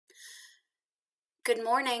Good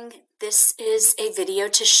morning. This is a video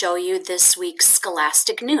to show you this week's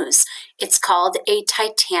Scholastic News. It's called A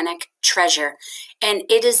Titanic Treasure, and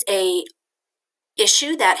it is a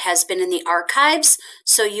issue that has been in the archives,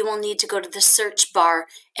 so you will need to go to the search bar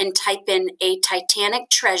and type in A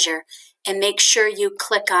Titanic Treasure and make sure you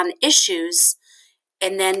click on Issues,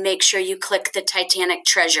 and then make sure you click the Titanic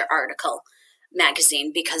Treasure article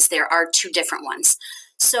magazine because there are two different ones.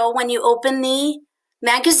 So when you open the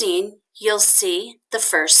magazine, you'll see the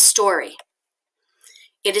first story.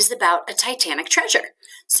 It is about a Titanic treasure.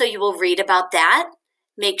 So you will read about that.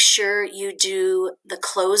 Make sure you do the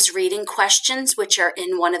closed reading questions, which are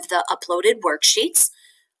in one of the uploaded worksheets.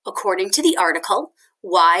 According to the article,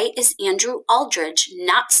 why is Andrew Aldridge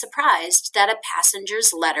not surprised that a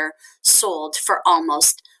passenger's letter sold for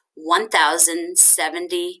almost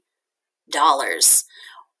 $1,070?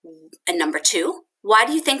 And number 2, why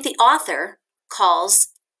do you think the author calls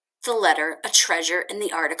the letter a treasure in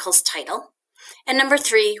the article's title? And number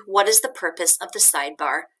 3, what is the purpose of the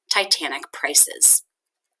sidebar Titanic prices?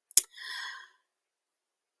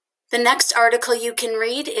 The next article you can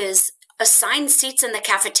read is assigned seats in the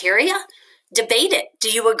cafeteria? Debate it.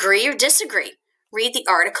 Do you agree or disagree? Read the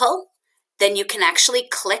article, then you can actually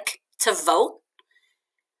click to vote.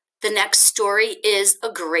 The next story is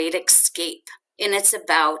A Great Escape, and it's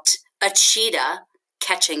about a cheetah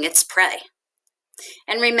catching its prey.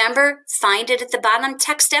 And remember, find it at the bottom,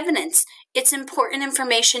 text evidence. It's important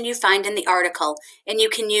information you find in the article, and you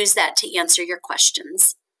can use that to answer your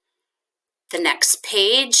questions. The next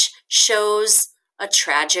page shows a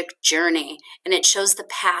tragic journey, and it shows the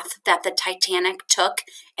path that the Titanic took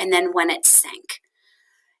and then when it sank.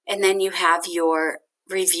 And then you have your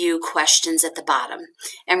review questions at the bottom.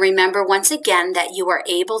 And remember, once again, that you are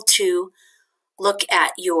able to look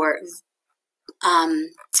at your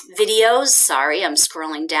videos. Sorry, I'm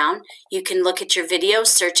scrolling down. You can look at your videos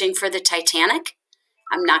searching for the Titanic.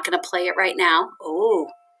 I'm not going to play it right now. Oh.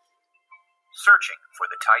 Searching for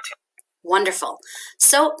the Titanic. Wonderful.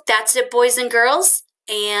 So that's it, boys and girls.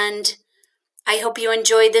 And I hope you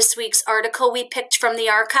enjoyed this week's article we picked from the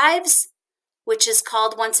archives, which is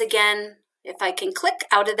called, once again, if I can click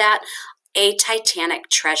out of that, A Titanic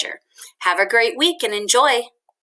Treasure. Have a great week and enjoy.